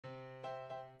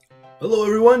Hello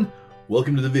everyone,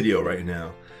 welcome to the video right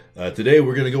now. Today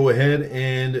we're going to go ahead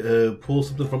and pull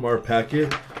something from our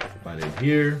packet. Find it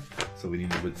here. So we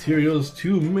need the materials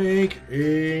to make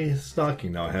a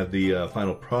stocking. Now I have the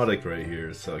final product right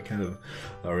here, so I kind of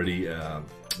already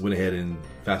went ahead and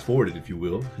fast forwarded, if you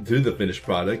will, to the finished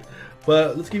product.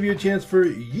 But let's give you a chance for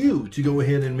you to go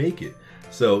ahead and make it.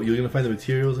 So you're going to find the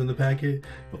materials in the packet.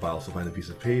 You'll also find a piece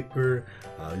of paper.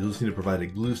 You'll just need to provide a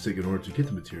glue stick in order to get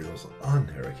the materials on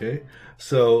there, okay?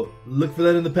 So look for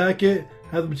that in the packet,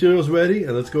 have the materials ready,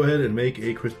 and let's go ahead and make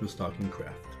a Christmas stocking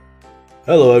craft.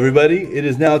 Hello everybody, it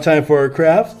is now time for our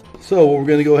craft. So what we're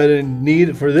going to go ahead and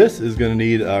need for this is going to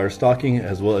need our stocking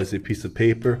as well as a piece of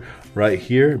paper right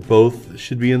here. Both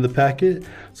should be in the packet.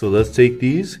 So let's take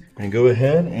these and go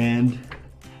ahead and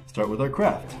start with our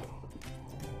craft.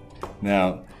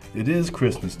 Now, it is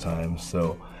Christmas time,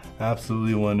 so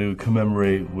absolutely want to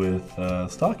commemorate with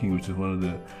stocking, which is one of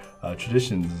the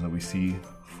traditions that we see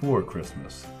for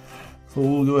Christmas. So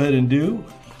what we'll go ahead and do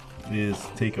is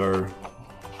take our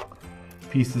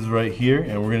pieces right here,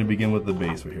 and we're going to begin with the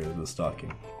base right here, the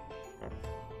stocking.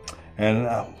 And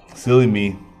silly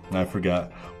me, I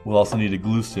forgot, we'll also need a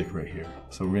glue stick right here.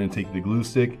 So we're going to take the glue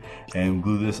stick and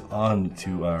glue this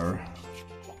onto our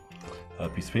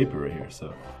piece of paper right here.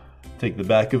 So take the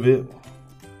back of it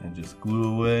and just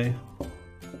glue away.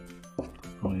 I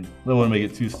don't want to make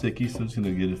it too sticky, so I'm just going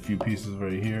to get a few pieces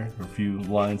right here, or a few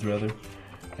lines rather,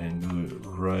 and glue it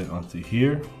right onto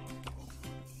here.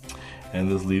 And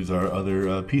this leaves our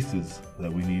other pieces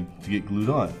that we need to get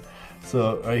glued on.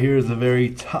 So right here is the very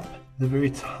top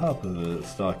of the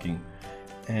stocking,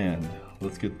 and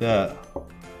let's get that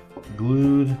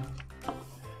glued,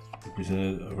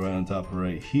 presented right on top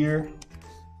right here.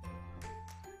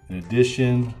 In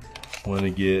addition, I want to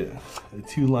get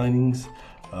two linings.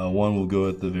 One will go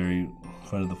at the very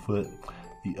front of the foot.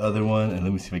 The other one, and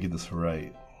let me see if I get this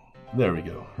right. There we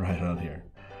go, right on here.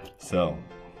 So,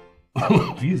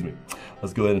 excuse me.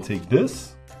 Let's go ahead and take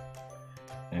this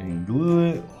and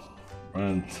glue it right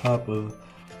on top of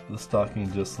the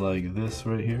stocking, just like this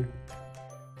right here.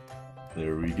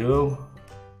 There we go.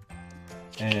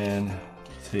 And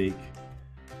take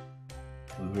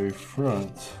the very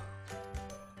front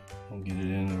and get it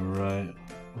in right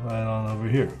on over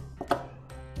here.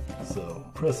 So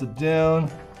press it down,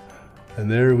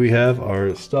 and there we have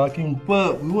our stocking,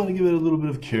 but we want to give it a little bit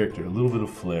of character, a little bit of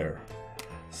flair.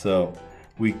 So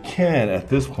we can, at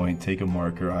this point, take a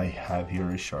marker. I have here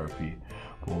a Sharpie.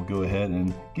 We'll go ahead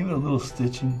and give it a little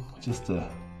stitching, just to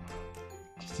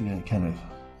kind of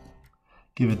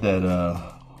give it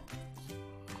that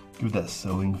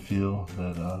sewing feel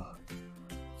that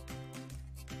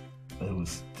it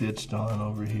was stitched on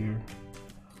over here.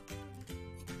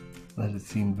 Let it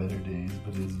seen better days,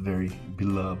 but it is very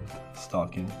beloved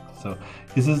stocking. So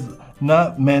this is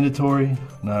not mandatory,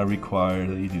 not required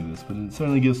that you do this, but it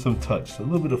certainly gives some touch, a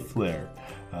little bit of flair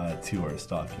to our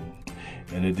stocking.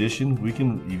 In addition, we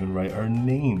can even write our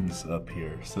names up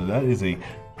here. So that is a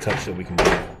touch that we can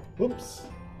give. Whoops.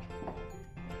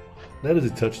 That is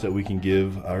a touch that we can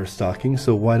give our stocking.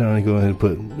 So why don't I go ahead and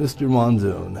put Mr.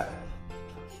 Monzone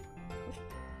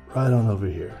right on over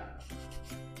here.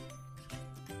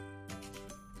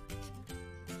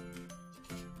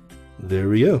 There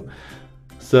we go.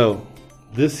 So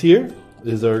this here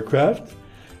is our craft,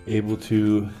 able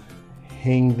to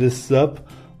hang this up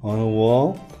on a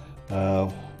wall,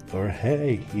 or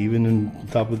hey, even on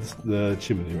top of the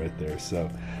chimney right there. So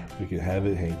we can have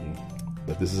it hanging.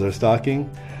 But this is our stocking.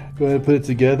 Go ahead and put it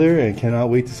together, and cannot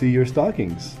wait to see your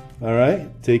stockings. All right,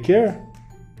 take care.